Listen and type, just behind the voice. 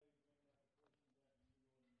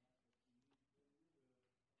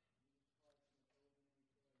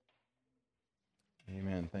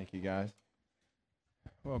Amen. Thank you, guys.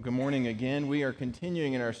 Well, good morning again. We are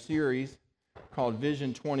continuing in our series called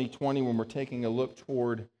Vision 2020 when we're taking a look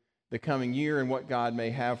toward the coming year and what God may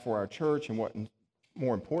have for our church and what,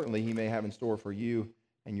 more importantly, He may have in store for you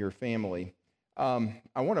and your family. I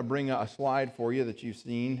want to bring a slide for you that you've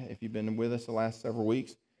seen if you've been with us the last several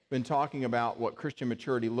weeks. We've been talking about what Christian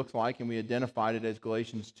maturity looks like, and we identified it as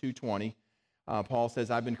Galatians 2:20. Paul says,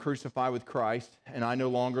 I've been crucified with Christ, and I no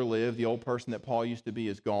longer live. The old person that Paul used to be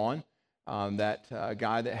is gone. That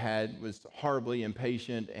guy that was horribly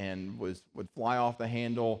impatient and would fly off the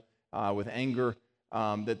handle with anger,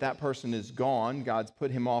 that person is gone. God's put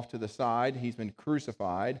him off to the side. He's been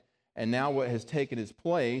crucified. And now what has taken his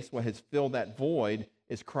place, what has filled that void,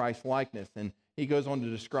 is Christ-likeness. And he goes on to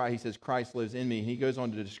describe, he says, Christ lives in me. And he goes on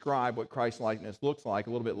to describe what Christ-likeness looks like a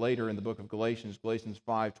little bit later in the book of Galatians, Galatians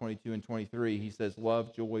 5:22 and 23. He says,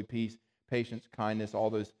 love, joy, peace, patience, kindness, all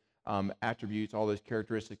those attributes, all those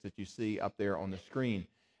characteristics that you see up there on the screen.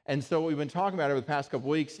 And so what we've been talking about over the past couple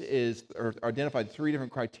weeks is identified three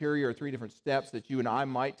different criteria or three different steps that you and I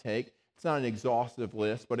might take. It's not an exhaustive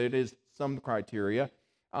list, but it is some criteria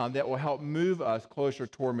that will help move us closer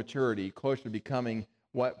toward maturity, closer to becoming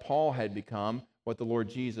what Paul had become, what the Lord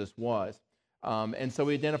Jesus was. And so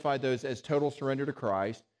we identified those as total surrender to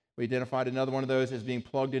Christ. We identified another one of those as being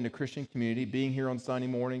plugged into Christian community, being here on Sunday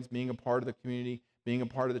mornings, being a part of the community, being a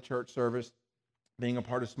part of the church service, being a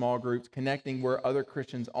part of small groups, connecting where other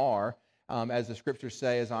Christians are. As the scriptures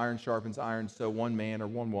say, as iron sharpens iron, so one man or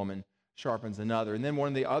one woman sharpens another. And then one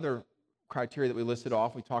of the other criteria that we listed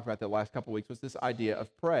off, we talked about that last couple of weeks, was this idea of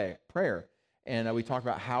prayer. And we talked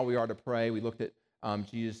about how we are to pray. We looked at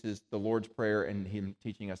Jesus' the Lord's Prayer and Him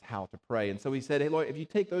teaching us how to pray. And so we said, hey, Lord, if you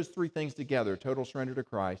take those three things together, total surrender to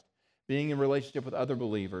Christ, being in relationship with other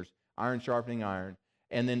believers, iron sharpening iron,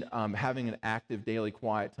 and then having an active daily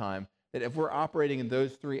quiet time, that if we're operating in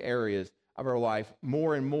those three areas of our life,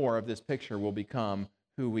 more and more of this picture will become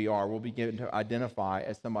who we are. We'll begin to identify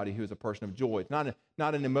as somebody who is a person of joy. It's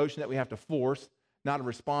not an emotion that we have to force, not a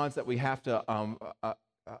response that we have to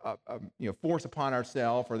force upon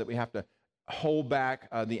ourselves, or that we have to hold back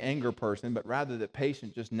the anger person, but rather that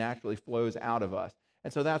patience just naturally flows out of us.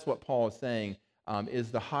 And so that's what Paul is saying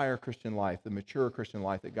is the higher Christian life, the mature Christian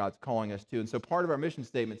life that God's calling us to. And so part of our mission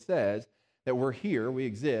statement says that we're here, we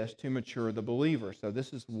exist to mature the believer. So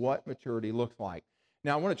this is what maturity looks like.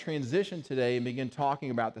 Now I want to transition today and begin talking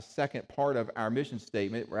about the second part of our mission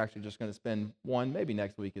statement. We're actually just going to spend one, maybe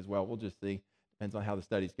next week as well. We'll just see. Depends on how the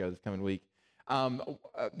studies go this coming week.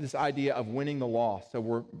 This idea of winning the lost. So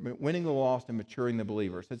we're winning the lost and maturing the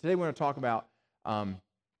believer. So today we're going to talk about,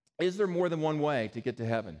 is there more than one way to get to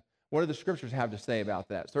heaven? What do the scriptures have to say about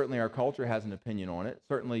that? Certainly our culture has an opinion on it.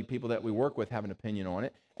 Certainly people that we work with have an opinion on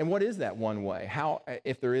it. And what is that one way? How,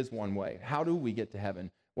 if there is one way, how do we get to heaven?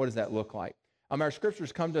 What does that look like? Our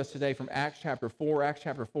scriptures come to us today from Acts chapter 4. Acts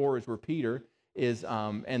chapter 4 is where Peter is,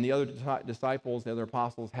 and the other disciples, the other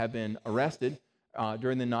apostles, have been arrested.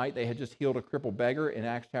 During the night, they had just healed a crippled beggar in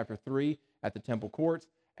Acts chapter 3 at the temple courts,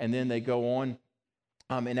 and then they go on,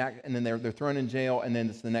 and then they're thrown in jail, and then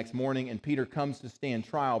it's the next morning, and Peter comes to stand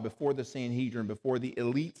trial before the Sanhedrin, before the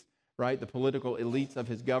elites, right, the political elites of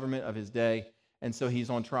his government, of his day, and so he's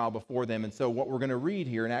on trial before them. And so what we're going to read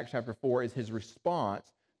here in Acts chapter 4 is his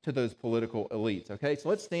response to those political elites, okay? So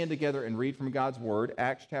let's stand together and read from God's Word,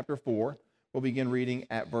 Acts chapter 4. We'll begin reading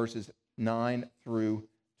at verses 9 through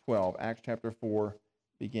 12. Acts chapter 4,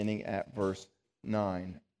 beginning at verse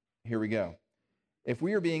 9. Here we go. If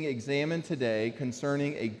we are being examined today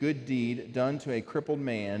concerning a good deed done to a crippled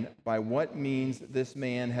man, by what means this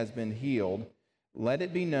man has been healed, let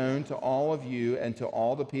it be known to all of you and to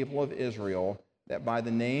all the people of Israel that by the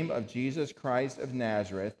name of Jesus Christ of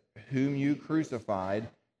Nazareth, whom you crucified,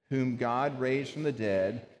 whom God raised from the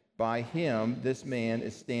dead, by him this man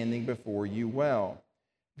is standing before you well.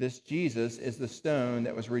 This Jesus is the stone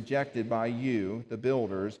that was rejected by you, the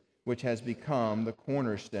builders, which has become the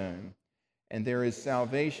cornerstone. And there is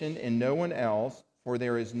salvation in no one else, for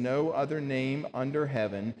there is no other name under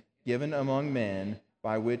heaven given among men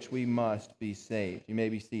by which we must be saved. You may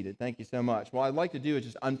be seated. Thank you so much. What I'd like to do is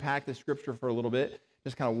just unpack the scripture for a little bit,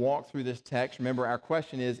 just kind of walk through this text. Remember, our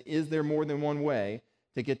question is there more than one way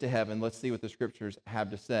to get to heaven? Let's see what the scriptures have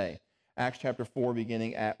to say. Acts chapter 4,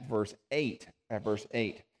 beginning at verse 8.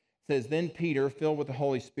 It says, Then Peter, filled with the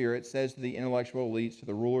Holy Spirit, says to the intellectual elites, to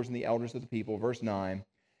the rulers and the elders of the people, verse 9,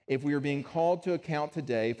 if we are being called to account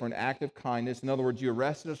today for an act of kindness, in other words, you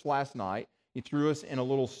arrested us last night, you threw us in a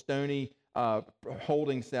little stony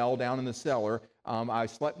holding cell down in the cellar. I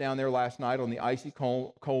slept down there last night on the icy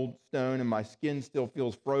cold stone, and my skin still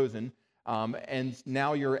feels frozen. And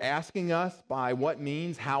now you're asking us by what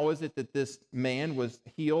means, how is it that this man was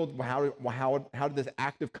healed? How did this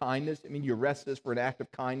act of kindness, I mean, you arrested us for an act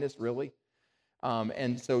of kindness, really?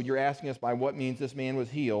 And so you're asking us by what means this man was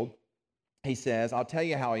healed. He says, I'll tell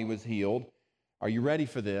you how he was healed. Are you ready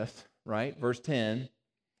for this? Right? Verse 10,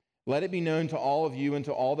 let it be known to all of you and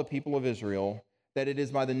to all the people of Israel that it is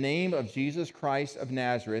by the name of Jesus Christ of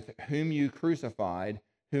Nazareth, whom you crucified,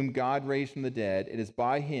 whom God raised from the dead. It is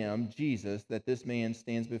by him, Jesus, that this man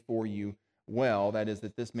stands before you well. That is,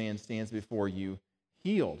 that this man stands before you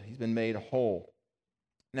healed. He's been made whole.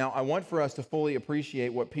 Now, I want for us to fully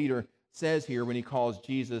appreciate what Peter says here when he calls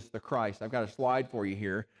Jesus the Christ. I've got a slide for you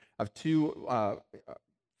here of two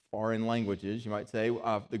foreign languages, you might say.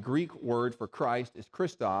 The Greek word for Christ is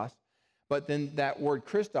Christos, but then that word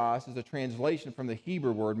Christos is a translation from the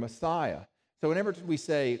Hebrew word Messiah. So whenever we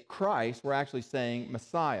say Christ, we're actually saying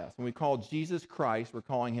Messiah. So when we call Jesus Christ, we're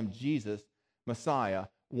calling him Jesus, Messiah,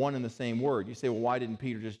 one and the same word. You say, well, why didn't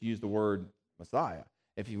Peter just use the word Messiah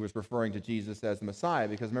if he was referring to Jesus as the Messiah?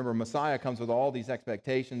 Because remember, Messiah comes with all these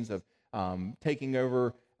expectations of taking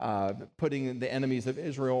over, putting the enemies of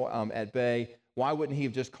Israel at bay. Why wouldn't he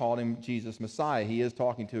have just called him Jesus Messiah? He is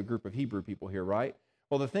talking to a group of Hebrew people here, right?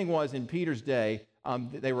 Well, the thing was, in Peter's day,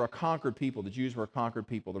 they were a conquered people. The Jews were a conquered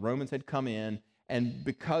people. The Romans had come in, and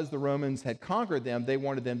because the Romans had conquered them, they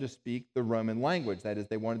wanted them to speak the Roman language. That is,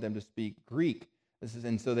 they wanted them to speak Greek.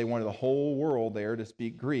 And so they wanted the whole world there to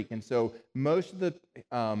speak Greek. And so most of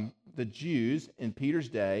the Jews in Peter's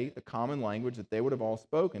day, the common language that they would have all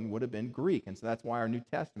spoken would have been Greek. And so that's why our New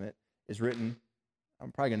Testament is written.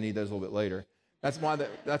 I'm probably going to need those a little bit later. That's why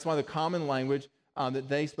the common language that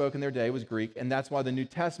they spoke in their day was Greek, and that's why the New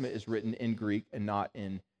Testament is written in Greek and not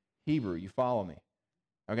in Hebrew. You follow me?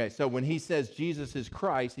 Okay, so when he says Jesus is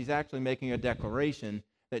Christ, he's actually making a declaration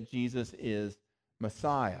that Jesus is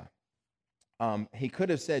Messiah. He could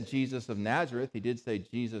have said Jesus of Nazareth. He did say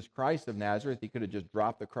Jesus Christ of Nazareth. He could have just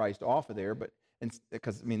dropped the Christ off of there, but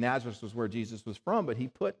because Nazareth was where Jesus was from, but he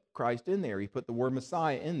put Christ in there. He put the word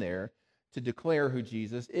Messiah in there to declare who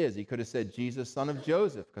Jesus is. He could have said Jesus, son of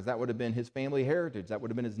Joseph, because that would have been his family heritage. That would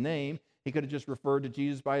have been his name. He could have just referred to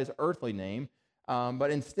Jesus by his earthly name. But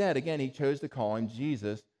instead, again, he chose to call him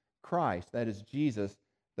Jesus Christ. That is Jesus,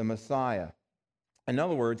 the Messiah. In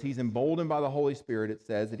other words, he's emboldened by the Holy Spirit. It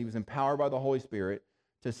says that he was empowered by the Holy Spirit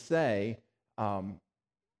to say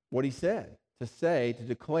what he said, to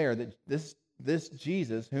declare that this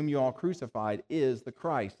Jesus, whom you all crucified, is the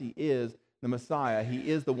Christ. He is the Messiah. He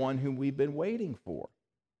is the one whom we've been waiting for.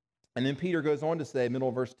 And then Peter goes on to say, middle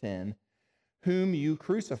of verse 10, whom you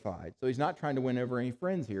crucified. So he's not trying to win over any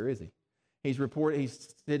friends here, is he?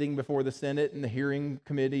 He's sitting before the Senate and the hearing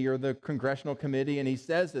committee or the congressional committee, and he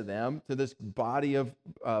says to them, to this body of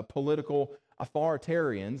political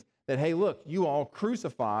authoritarians, that, hey, look, you all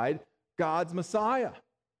crucified God's Messiah.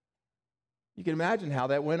 You can imagine how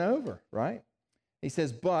that went over, right? He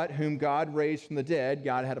says, but whom God raised from the dead.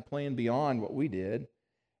 God had a plan beyond what we did.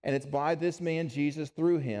 And it's by this man, Jesus,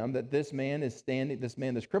 through him, that this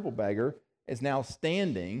crippled beggar, is now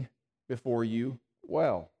standing before you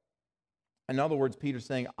well. In other words, Peter's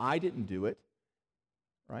saying, I didn't do it,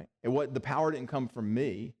 right? The power didn't come from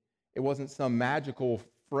me. It wasn't some magical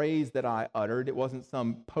phrase that I uttered. It wasn't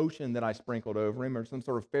some potion that I sprinkled over him or some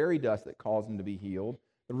sort of fairy dust that caused him to be healed.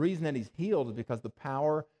 The reason that he's healed is because the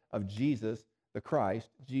power of Jesus the Christ,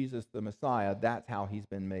 Jesus the Messiah, that's how he's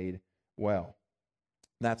been made well.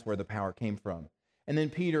 That's where the power came from. And then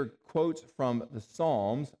Peter quotes from the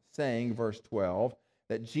Psalms saying, verse 12,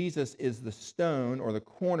 that Jesus is the stone or the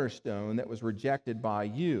cornerstone that was rejected by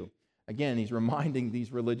you. Again, he's reminding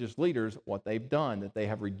these religious leaders what they've done, that they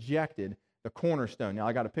have rejected the cornerstone. Now,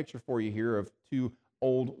 I got a picture for you here of two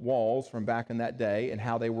old walls from back in that day and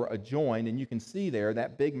how they were adjoined, and you can see there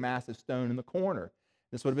that big massive stone in the corner.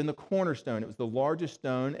 This would have been the cornerstone. It was the largest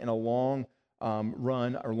stone in a long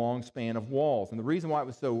run or long span of walls. And the reason why it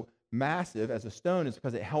was so massive as a stone is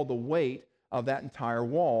because it held the weight of that entire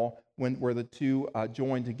wall where the two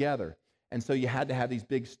joined together. And so you had to have these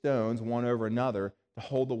big stones, one over another, to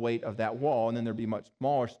hold the weight of that wall. And then there'd be much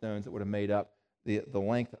smaller stones that would have made up the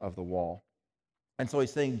length of the wall. And so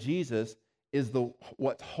he's saying Jesus is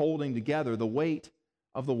what's holding together the weight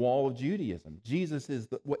of the wall of Judaism. Jesus is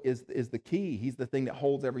the key. He's the thing that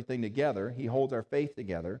holds everything together. He holds our faith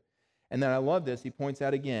together. And then I love this. He points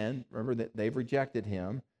out again, remember that they've rejected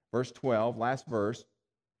him. Verse 12, last verse,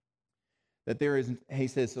 that there is, he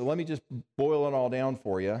says, so let me just boil it all down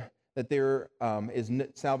for you,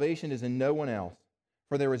 that salvation is in no one else.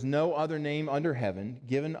 For there is no other name under heaven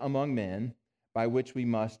given among men by which we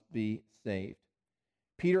must be saved.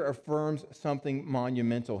 Peter affirms something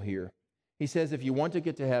monumental here. He says, if you want to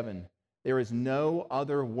get to heaven, there is no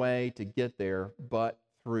other way to get there but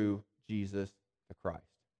through Jesus the Christ.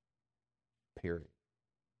 Period.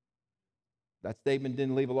 That statement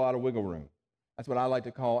didn't leave a lot of wiggle room. That's what I like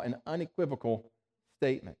to call an unequivocal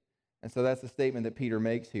statement. And so that's the statement that Peter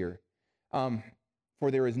makes here. For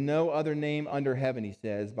there is no other name under heaven, he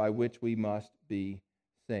says, by which we must be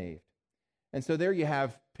saved. And so there you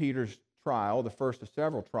have Peter's trial, the first of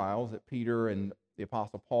several trials that Peter and the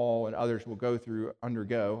Apostle Paul and others will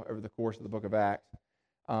undergo over the course of the book of Acts.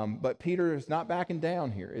 But Peter is not backing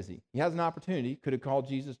down here, is he? He has an opportunity. Could have called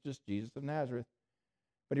Jesus just Jesus of Nazareth.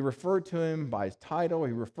 But he referred to him by his title.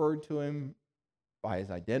 He referred to him by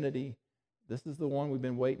his identity. This is the one we've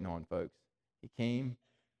been waiting on, folks. He came,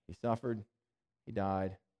 he suffered, he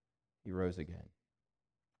died, he rose again.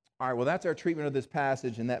 All right, well, that's our treatment of this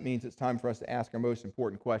passage, and that means it's time for us to ask our most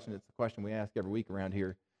important question. It's the question we ask every week around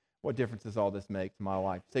here. What difference does all this make to my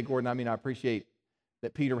life? Say, Gordon, I appreciate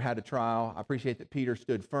that Peter had a trial. I appreciate that Peter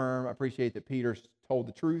stood firm. I appreciate that Peter told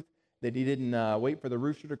the truth, that he didn't wait for the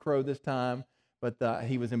rooster to crow this time, but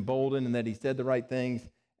he was emboldened and that he said the right things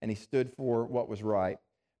and he stood for what was right.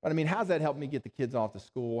 But how's that help me get the kids off to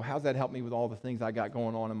school? How's that help me with all the things I got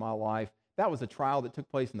going on in my life? That was a trial that took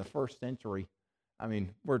place in the first century.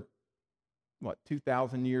 We're,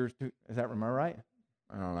 2,000 years? Is that, am I right?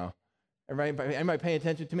 I don't know. Anybody paying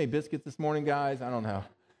attention to me? Biscuits this morning, guys? I don't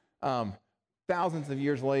know. Thousands of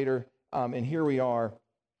years later, and here we are.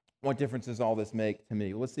 What difference does all this make to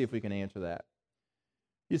me? Let's see if we can answer that.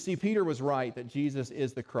 You see, Peter was right that Jesus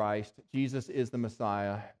is the Christ. Jesus is the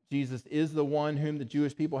Messiah. Jesus is the one whom the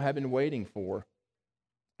Jewish people have been waiting for.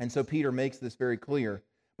 And so Peter makes this very clear.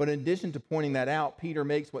 But in addition to pointing that out, Peter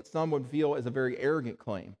makes what some would feel is a very arrogant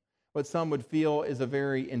claim, what some would feel is a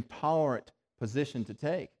very intolerant position to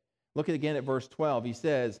take. Look again at verse 12. He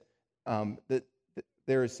says that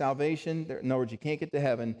there is salvation, in other words, you can't get to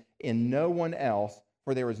heaven, in no one else,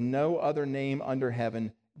 for there is no other name under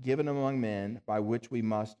heaven given among men by which we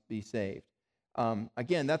must be saved.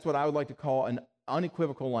 Again, that's what I would like to call an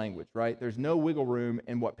unequivocal language, right? There's no wiggle room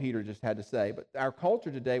in what Peter just had to say. But our culture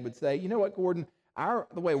today would say, you know what, Gordon,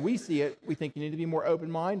 the way we see it, we think you need to be more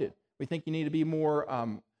open-minded. We think you need to be more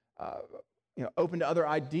open to other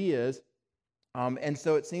ideas. And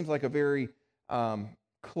so it seems like a very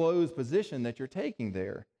closed position that you're taking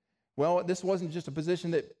there. Well, this wasn't just a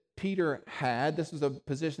position that Peter had. This was a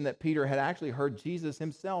position that Peter had actually heard Jesus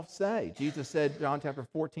himself say. Jesus said, John chapter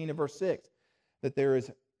 14 and verse 6,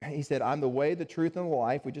 that he said, I'm the way, the truth, and the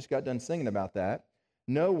life. We just got done singing about that.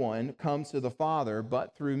 No one comes to the Father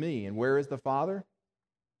but through me. And where is the Father?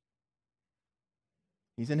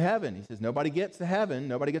 He's in heaven. He says, nobody gets to heaven,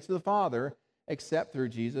 nobody gets to the Father, except through,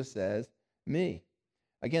 Jesus says, me.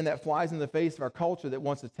 Again, that flies in the face of our culture that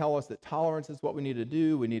wants to tell us that tolerance is what we need to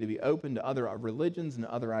do. We need to be open to other religions and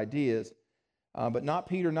other ideas. But not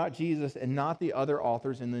Peter, not Jesus, and not the other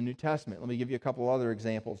authors in the New Testament. Let me give you a couple other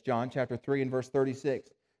examples. John chapter 3 and verse 36.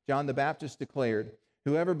 John the Baptist declared,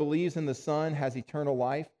 whoever believes in the Son has eternal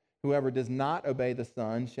life. Whoever does not obey the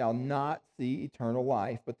Son shall not see eternal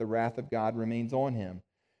life, but the wrath of God remains on him.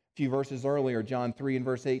 A few verses earlier, John 3 and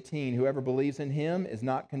verse 18, whoever believes in him is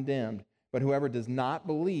not condemned. But whoever does not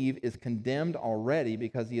believe is condemned already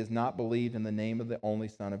because he has not believed in the name of the only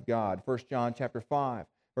Son of God. 1 John chapter 5,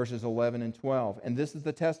 verses 11 and 12. And this is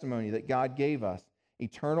the testimony that God gave us,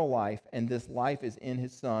 eternal life, and this life is in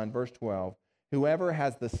his Son. Verse 12. Whoever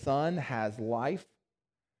has the Son has life.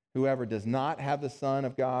 Whoever does not have the Son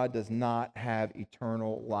of God does not have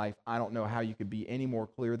eternal life. I don't know how you could be any more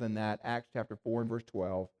clear than that. Acts chapter 4 and verse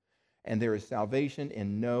 12. And there is salvation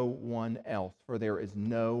in no one else, for there is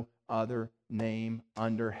no other name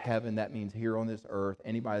under heaven. That means here on this earth,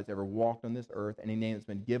 anybody that's ever walked on this earth, any name that's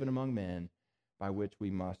been given among men by which we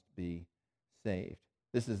must be saved.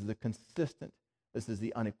 This is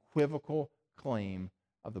the unequivocal claim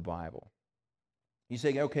of the Bible. You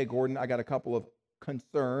say, okay, Gordon, I got a couple of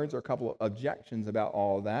concerns or a couple of objections about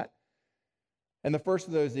all of that. And the first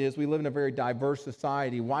of those is we live in a very diverse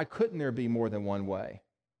society. Why couldn't there be more than one way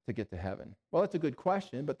to get to heaven? Well, that's a good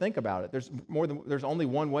question, but think about it. There's only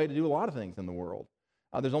one way to do a lot of things in the world.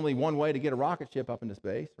 There's only one way to get a rocket ship up into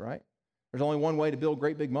space, right? There's only one way to build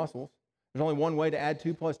great big muscles. There's only one way to add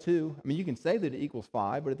 2 plus 2. You can say that it equals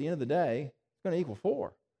 5, but at the end of the day, it's going to equal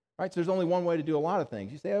 4, right? So there's only one way to do a lot of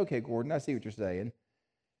things. You say, okay, Gordon, I see what you're saying.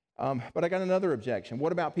 But I got another objection.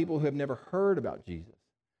 What about people who have never heard about Jesus?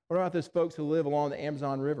 What about those folks who live along the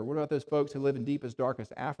Amazon River? What about those folks who live in deepest,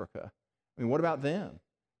 darkest Africa? What about them?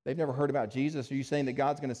 They've never heard about Jesus. Are you saying that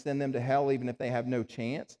God's going to send them to hell even if they have no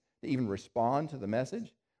chance to even respond to the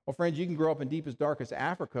message? Well, friends, you can grow up in deepest, darkest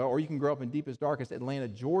Africa, or you can grow up in deepest, darkest Atlanta,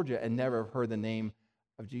 Georgia, and never have heard the name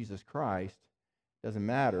of Jesus Christ. Doesn't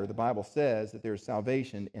matter. The Bible says that there is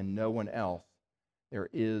salvation in no one else. There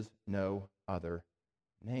is no other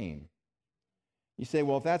name. You say,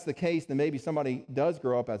 well, if that's the case, then maybe somebody does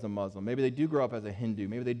grow up as a Muslim. Maybe they do grow up as a Hindu.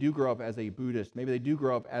 Maybe they do grow up as a Buddhist. Maybe they do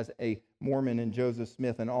grow up as a Mormon and Joseph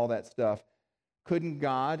Smith and all that stuff. Couldn't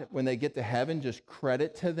God, when they get to heaven, just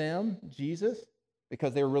credit to them Jesus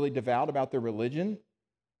because they were really devout about their religion,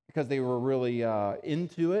 because they were really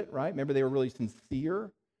into it, right? Remember, they were really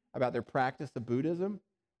sincere about their practice of Buddhism.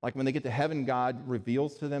 Like when they get to heaven, God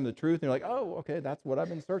reveals to them the truth. And they're like, oh, okay, that's what I've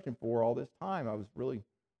been searching for all this time. I was really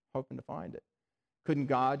hoping to find it. Couldn't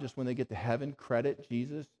God, just when they get to heaven, credit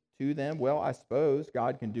Jesus to them? Well, I suppose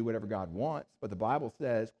God can do whatever God wants, but the Bible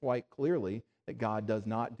says quite clearly that God does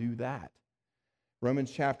not do that.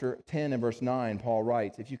 Romans chapter 10 and verse 9, Paul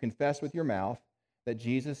writes, if you confess with your mouth that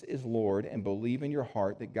Jesus is Lord and believe in your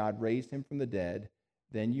heart that God raised him from the dead,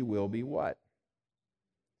 then you will be what?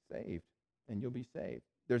 Saved. And you'll be saved.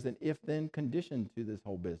 There's an if-then condition to this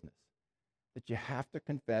whole business. That you have to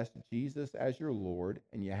confess Jesus as your Lord,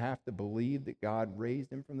 and you have to believe that God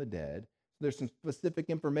raised him from the dead. So there's some specific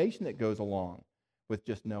information that goes along with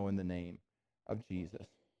just knowing the name of Jesus.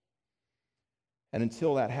 And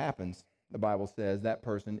until that happens, the Bible says that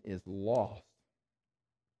person is lost.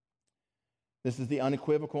 This is the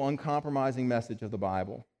unequivocal, uncompromising message of the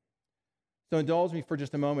Bible. So indulge me for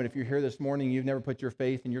just a moment. If you're here this morning, you've never put your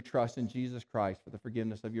faith and your trust in Jesus Christ for the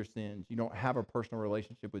forgiveness of your sins. You don't have a personal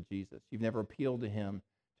relationship with Jesus. You've never appealed to him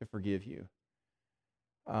to forgive you.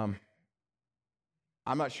 I'm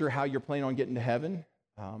not sure how you're planning on getting to heaven.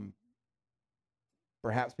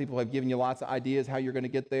 Perhaps people have given you lots of ideas how you're going to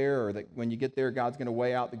get there, or that when you get there, God's going to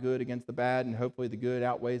weigh out the good against the bad, and hopefully the good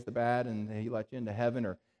outweighs the bad, and he lets you into heaven.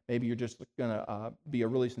 Or maybe you're just going to be a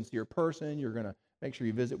really sincere person. You're going to make sure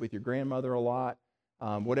you visit with your grandmother a lot.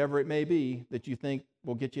 Whatever it may be that you think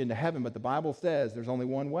will get you into heaven. But the Bible says there's only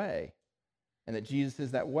one way, and that Jesus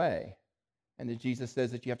is that way. And that Jesus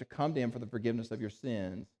says that you have to come to him for the forgiveness of your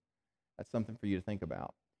sins. That's something for you to think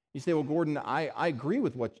about. You say, well, Gordon, I agree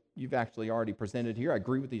with what you've actually already presented here. I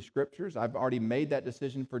agree with these scriptures. I've already made that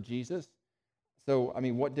decision for Jesus. So, I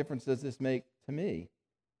mean, what difference does this make to me?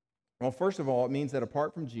 Well, first of all, it means that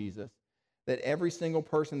apart from Jesus, that every single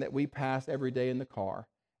person that we pass every day in the car,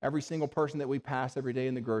 every single person that we pass every day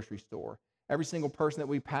in the grocery store, every single person that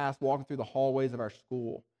we pass walking through the hallways of our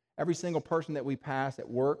school, every single person that we pass at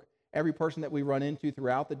work, every person that we run into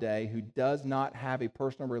throughout the day who does not have a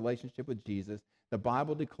personal relationship with Jesus, the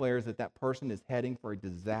Bible declares that that person is heading for a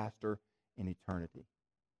disaster in eternity.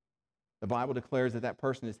 The Bible declares that that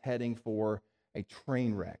person is heading for a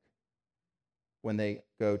train wreck when they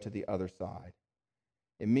go to the other side.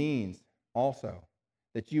 It means also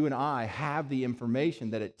that you and I have the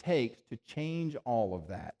information that it takes to change all of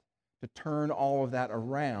that, to turn all of that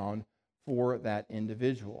around for that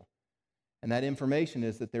individual. And that information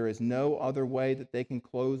is that there is no other way that they can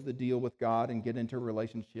close the deal with God and get into a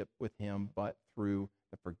relationship with him but through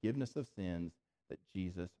the forgiveness of sins that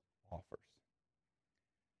Jesus offers.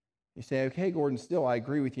 You say, okay, Gordon, still I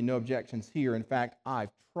agree with you, no objections here. In fact, I've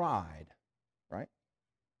tried, right?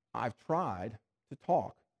 I've tried to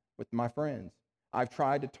talk with my friends. I've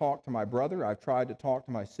tried to talk to my brother. I've tried to talk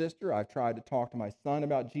to my sister. I've tried to talk to my son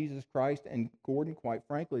about Jesus Christ. And Gordon, quite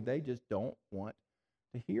frankly, they just don't want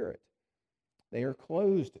to hear it. They are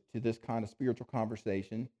closed to this kind of spiritual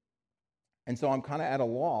conversation. And so I'm kind of at a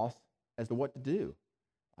loss as to what to do.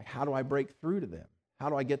 Like, how do I break through to them? How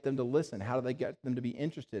do I get them to listen? How do I get them to be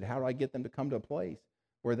interested? How do I get them to come to a place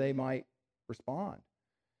where they might respond?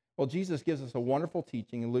 Well, Jesus gives us a wonderful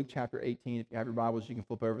teaching in Luke chapter 18. If you have your Bibles, you can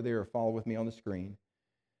flip over there or follow with me on the screen.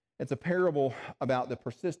 It's a parable about the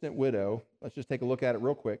persistent widow. Let's just take a look at it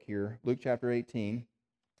real quick here. Luke chapter 18,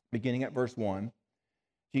 beginning at verse 1.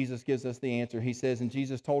 Jesus gives us the answer. He says, and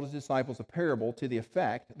Jesus told his disciples a parable to the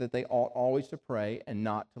effect that they ought always to pray and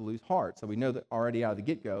not to lose heart. So we know that already out of the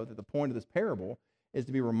get-go that the point of this parable is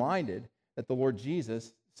to be reminded that the Lord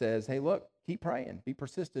Jesus says, hey, look, keep praying. Be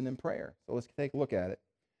persistent in prayer. So let's take a look at it.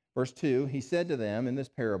 Verse 2, he said to them in this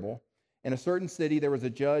parable, in a certain city there was a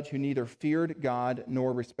judge who neither feared God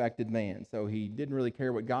nor respected man. So he didn't really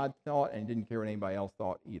care what God thought, and he didn't care what anybody else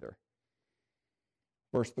thought either.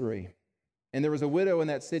 Verse 3, and there was a widow in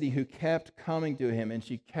that city who kept coming to him, and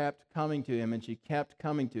she kept coming to him, and she kept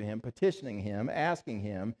coming to him, petitioning him, asking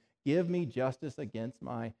him, give me justice against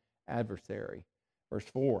my adversary. Verse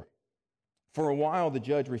 4, for a while the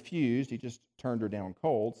judge refused. He just turned her down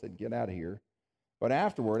cold, said, get out of here. But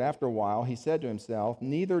afterward, after a while, he said to himself,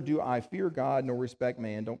 neither do I fear God nor respect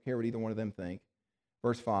man. Don't care what either one of them think.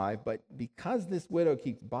 Verse 5, but because this widow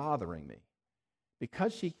keeps bothering me,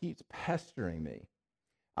 because she keeps pestering me,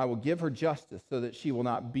 I will give her justice so that she will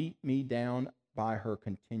not beat me down by her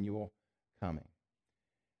continual coming.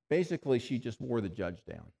 Basically, she just wore the judge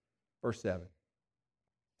down. Verse 7.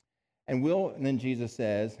 And then Jesus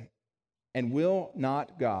says, and will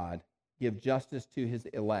not God give justice to his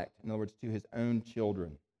elect, in other words, to his own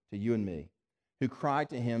children, to you and me, who cry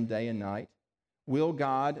to him day and night? Will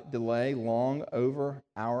God delay long over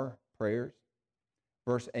our prayers?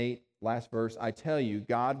 Verse 8, last verse, I tell you,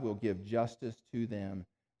 God will give justice to them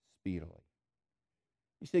speedily.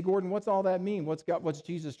 You say, Gordon, what's all that mean? What's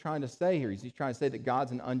Jesus trying to say here? Is he trying to say that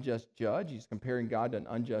God's an unjust judge? He's comparing God to an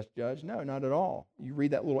unjust judge? No, not at all. You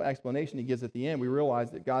read that little explanation he gives at the end, we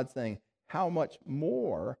realize that God's saying, how much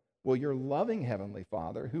more will your loving heavenly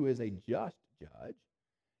Father, who is a just judge,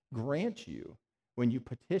 grant you when you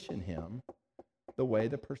petition him the way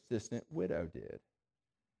the persistent widow did?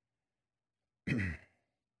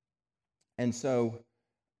 And so,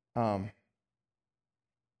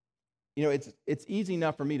 it's easy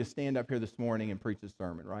enough for me to stand up here this morning and preach a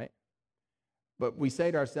sermon, right? But we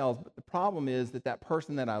say to ourselves, but the problem is that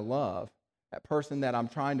person that I love, that person that I'm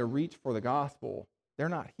trying to reach for the gospel, they're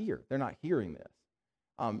not here. They're not hearing this.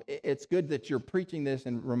 It's good that you're preaching this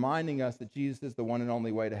and reminding us that Jesus is the one and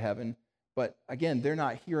only way to heaven. But again, they're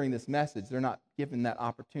not hearing this message. They're not given that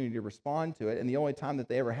opportunity to respond to it. And the only time that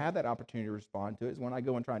they ever have that opportunity to respond to it is when I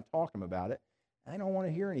go and try and talk to them about it. And they don't want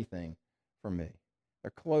to hear anything from me.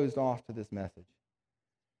 They're closed off to this message.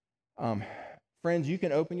 Friends, you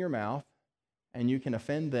can open your mouth and you can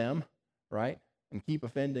offend them, right? And keep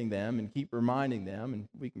offending them and keep reminding them. And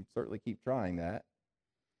we can certainly keep trying that.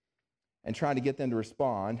 And try to get them to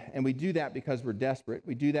respond. And we do that because we're desperate.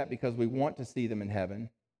 We do that because we want to see them in heaven.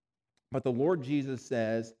 But the Lord Jesus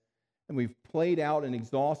says, and we've played out and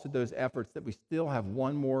exhausted those efforts, that we still have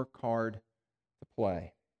one more card to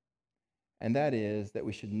play. And that is that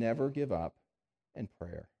we should never give up in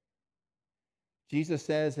prayer. Jesus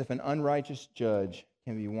says, if an unrighteous judge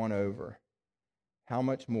can be won over, how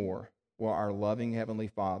much more will our loving Heavenly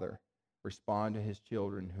Father respond to his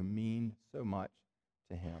children who mean so much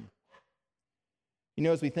to him? You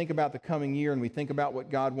know, as we think about the coming year and we think about what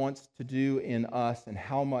God wants to do in us and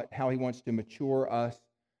how he wants to mature us,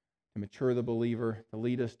 to mature the believer, to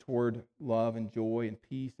lead us toward love and joy and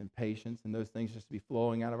peace and patience and those things just to be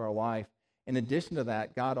flowing out of our life. In addition to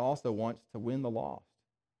that, God also wants to win the lost.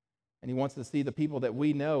 And he wants to see the people that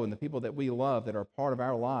we know and the people that we love that are part of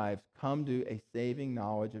our lives come to a saving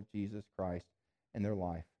knowledge of Jesus Christ in their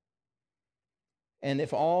life. And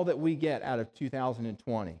if all that we get out of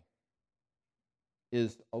 2020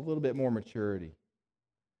 is a little bit more maturity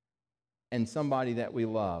and somebody that we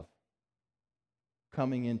love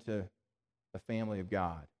coming into the family of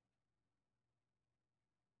God,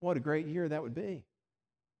 what a great year that would be.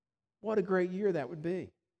 What a great year that would be.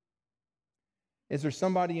 Is there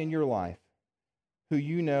somebody in your life who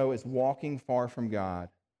you know is walking far from God,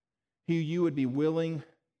 who you would be willing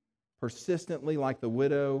persistently, like the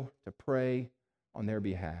widow, to pray on their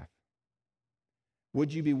behalf?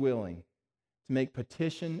 Would you be willing to make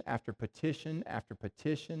petition after petition after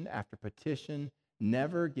petition after petition,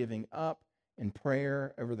 never giving up in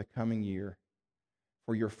prayer over the coming year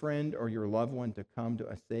for your friend or your loved one to come to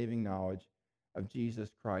a saving knowledge of Jesus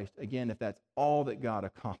Christ? Again, if that's all that God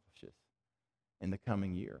accomplishes in the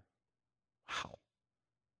coming year. Wow.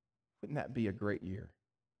 Wouldn't that be a great year?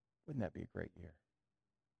 Wouldn't that be a great year?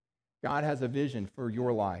 God has a vision for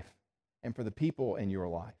your life and for the people in your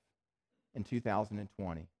life in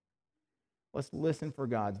 2020. Let's listen for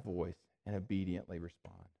God's voice and obediently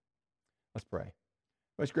respond. Let's pray.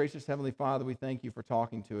 Most gracious Heavenly Father, we thank you for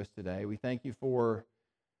talking to us today. We thank you for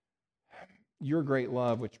your great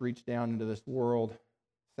love, which reached down into this world,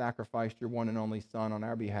 sacrificed your one and only Son on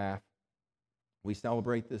our behalf. We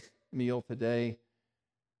celebrate this meal today,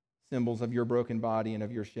 symbols of your broken body and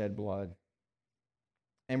of your shed blood.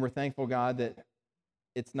 And we're thankful, God, that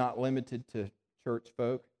it's not limited to church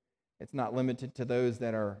folk. It's not limited to those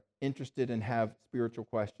that are interested and have spiritual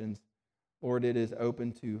questions. Lord, it is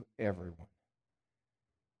open to everyone.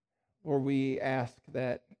 Lord, we ask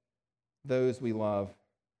that those we love,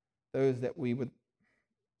 those that we would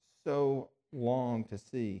so long to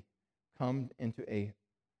see come into a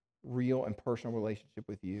real and personal relationship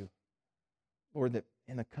with you, Lord, that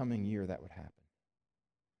in the coming year that would happen.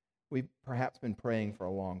 We've perhaps been praying for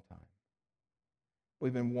a long time.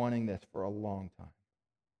 We've been wanting this for a long time.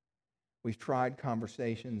 We've tried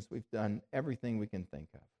conversations. We've done everything we can think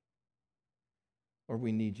of. Lord,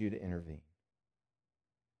 we need you to intervene.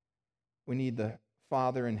 We need the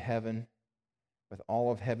Father in heaven with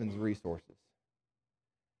all of heaven's resources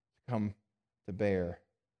come to bear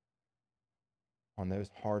on those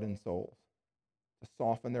hardened souls, to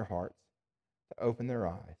soften their hearts, to open their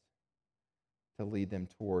eyes, to lead them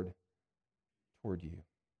toward you.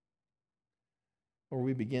 Lord,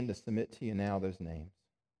 we begin to submit to you now those names,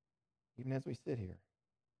 even as we sit here.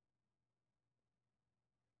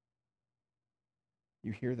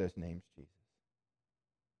 You hear those names, Jesus.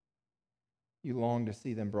 You long to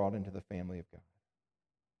see them brought into the family of God.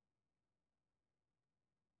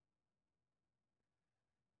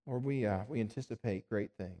 Lord, we anticipate great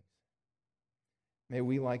things. May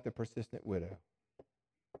we, like the persistent widow,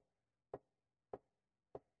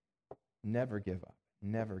 never give up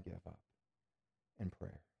in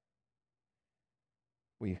prayer.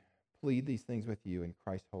 We plead these things with you in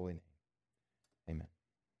Christ's holy name. Amen.